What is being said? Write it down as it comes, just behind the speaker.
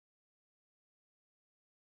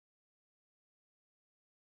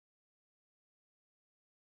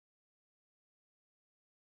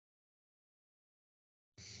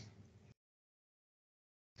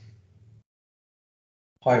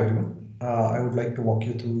Hi everyone. I would like to walk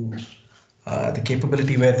you through the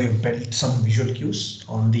capability where we've built some visual cues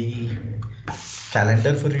on the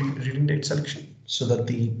calendar for reading date selection, so that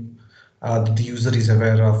the user is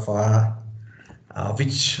aware of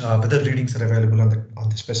which whether readings are available on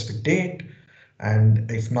the specific date,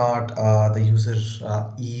 and if not, the user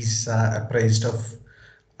is apprised of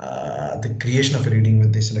the creation of a reading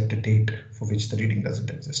when they select a date for which the reading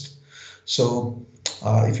doesn't exist. So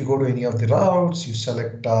if you go to any of the routes, you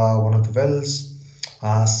select one of the wells.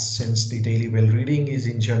 Since the daily well reading is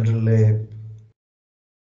in general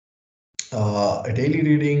a daily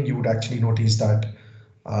reading, you would actually notice that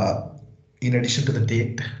uh, in addition to the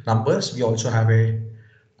date numbers, we also have a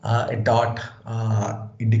dot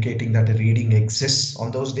indicating that a reading exists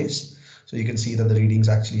on those days. So you can see that the readings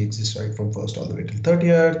actually exist right from 1st all the way till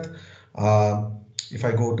 30th. If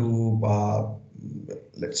I go to,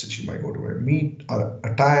 let's assume I go to a meet or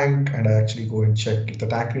a tank, and I actually go and check if the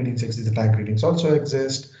tank readings exist, the tank readings also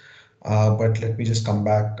exist. But let me just come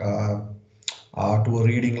back to a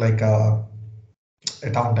reading like a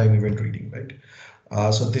downtime event reading,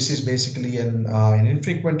 right? So this is basically an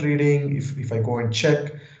infrequent reading. If I go and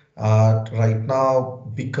check right now,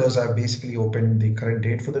 because I've basically opened the current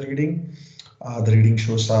date for the reading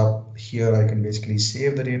shows up here. I can basically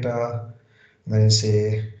save the data, and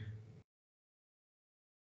then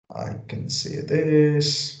I can say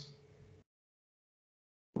this,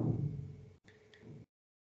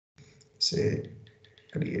 say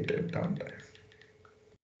created downtime.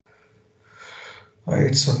 All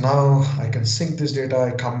right, so now I can sync this data.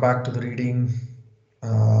 I come back to the reading.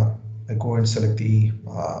 I go and select the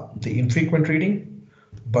infrequent reading.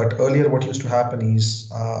 But earlier, what used to happen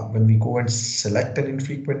is when we go and select an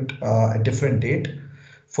infrequent, a different date,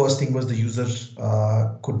 first thing was the user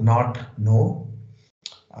could not know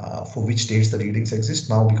for which dates the readings exist.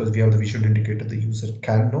 Now, because we have the visual indicator, the user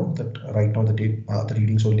can know that right now the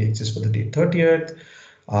readings only exist for the date 30th.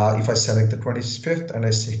 If I select the 25th and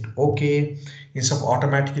I say OK, instead of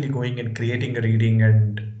automatically going and creating a reading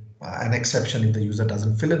and an exception if the user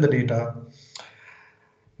doesn't fill in the data,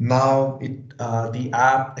 now the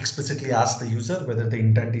app explicitly asks the user whether the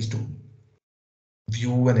intent is to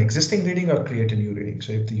view an existing reading or create a new reading.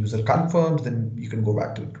 So if the user confirms, then you can go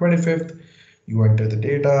back to the 25th, you enter the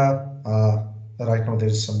data. Right now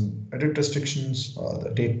there's some edit restrictions,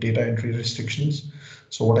 the data entry restrictions.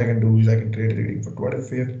 So what I can do is I can create a reading for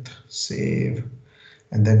 25th, save,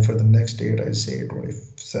 and then for the next date I say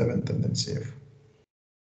 27th and then save.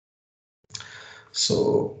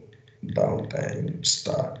 So downtime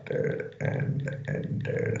started and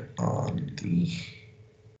ended on the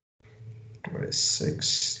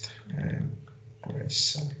 26th and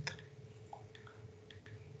 27th,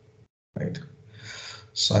 right?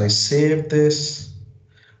 So I save this,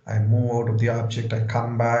 I move out of the object, I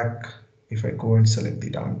come back. If I go and select the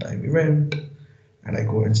downtime event and I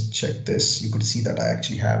go and check this, you could see that I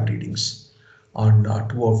actually have readings on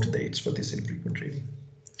 2 of the dates for this infrequent reading.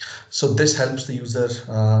 So this helps the user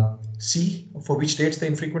see for which dates the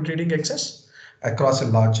infrequent reading exists across a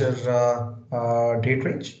larger date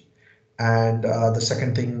range. And the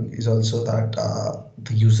second thing is also that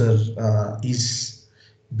the user is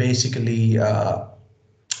basically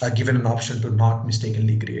given an option to not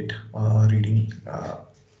mistakenly create reading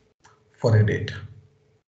for a date.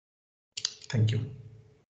 Thank you.